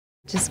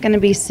Just going to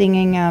be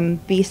singing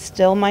Be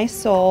Still My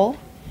Soul,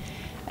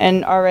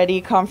 and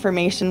already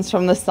confirmations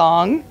from the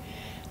song.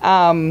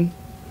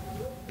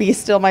 Be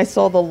still my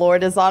soul, the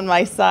Lord is on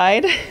my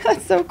side.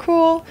 That's so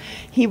cool.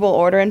 He will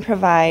order and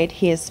provide.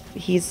 He's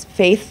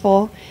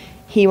faithful.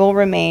 He will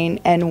remain,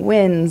 and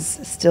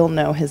winds still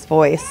know his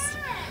voice.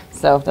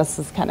 So this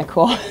is kind of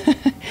cool.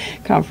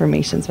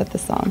 Confirmations with the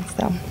song.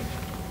 So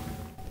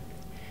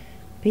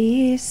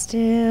be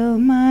still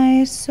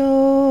my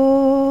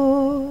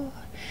soul,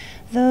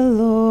 the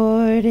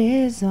Lord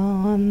is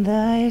on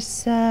thy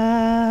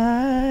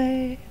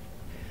side.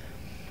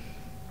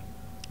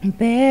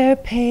 Bear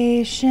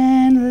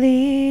patiently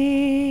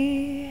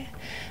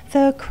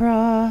the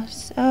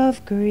cross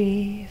of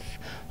grief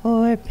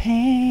or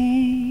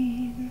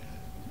pain.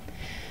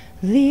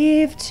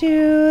 Leave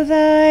to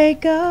thy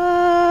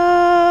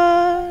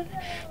God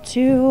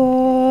to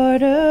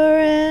order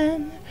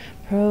and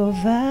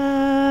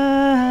provide.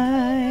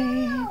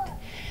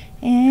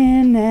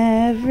 In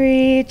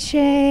every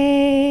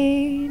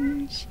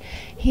change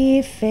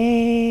he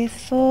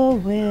faithful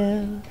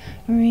will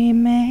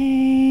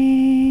remain.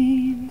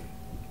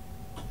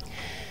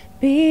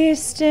 Be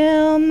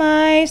still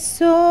my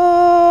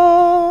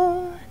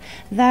soul,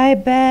 thy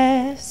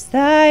best,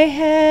 thy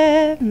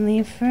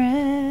heavenly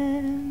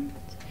friend,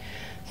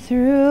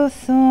 through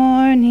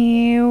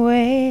thorny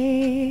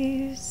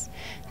ways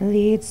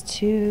leads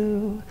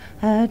to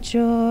a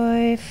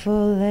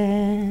joyful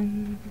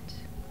end.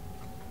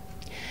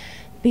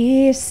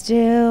 Be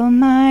still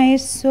my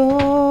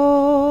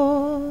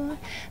soul,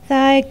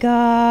 thy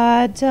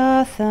God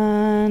doth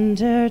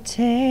undertake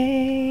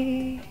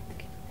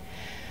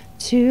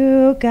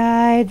to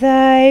guide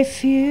thy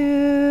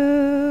future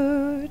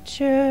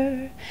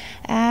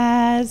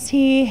as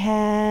he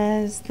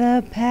has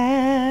the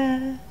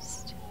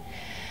past.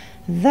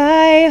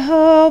 Thy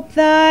hope,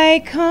 thy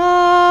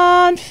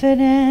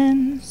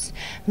confidence,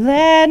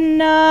 let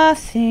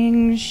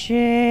nothing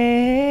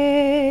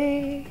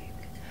shake.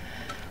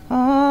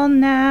 All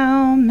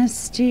now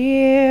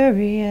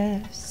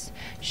mysterious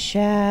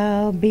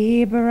shall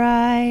be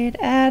bright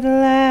at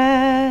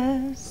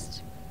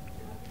last.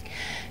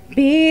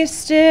 Be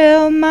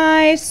still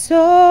my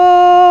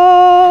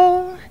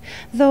soul,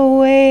 the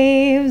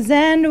waves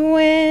and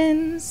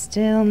winds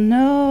still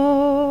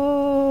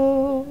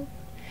know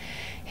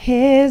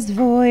his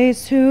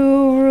voice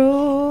who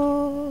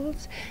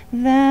rules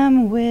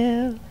them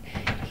will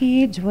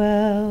he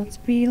dwelt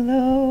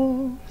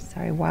below.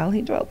 While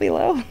he dwelt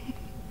below.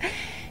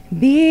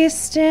 Be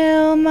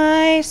still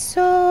my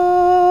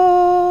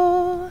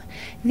soul,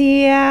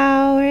 the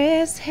hour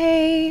is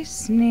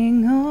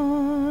hastening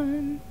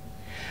on,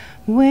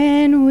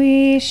 when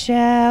we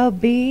shall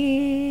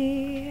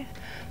be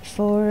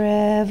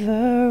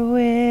forever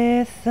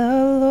with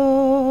the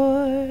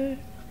Lord.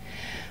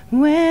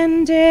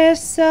 When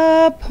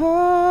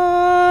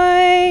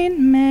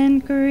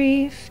disappointment,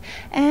 grief,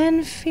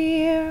 and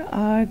fear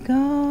are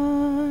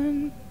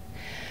gone,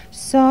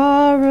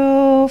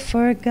 sorrow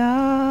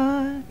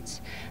forgot,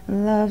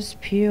 love's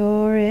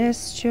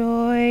purest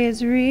joy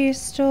is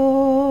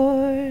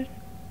restored.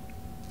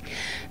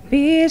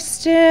 Be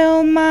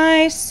still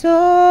my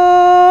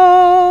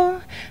soul,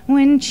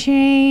 when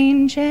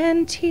change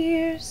and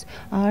tears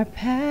are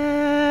past,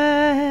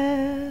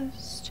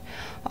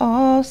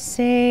 all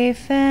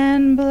safe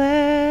and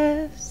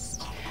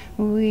blessed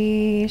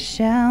we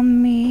shall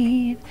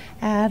meet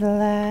at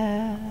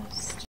last.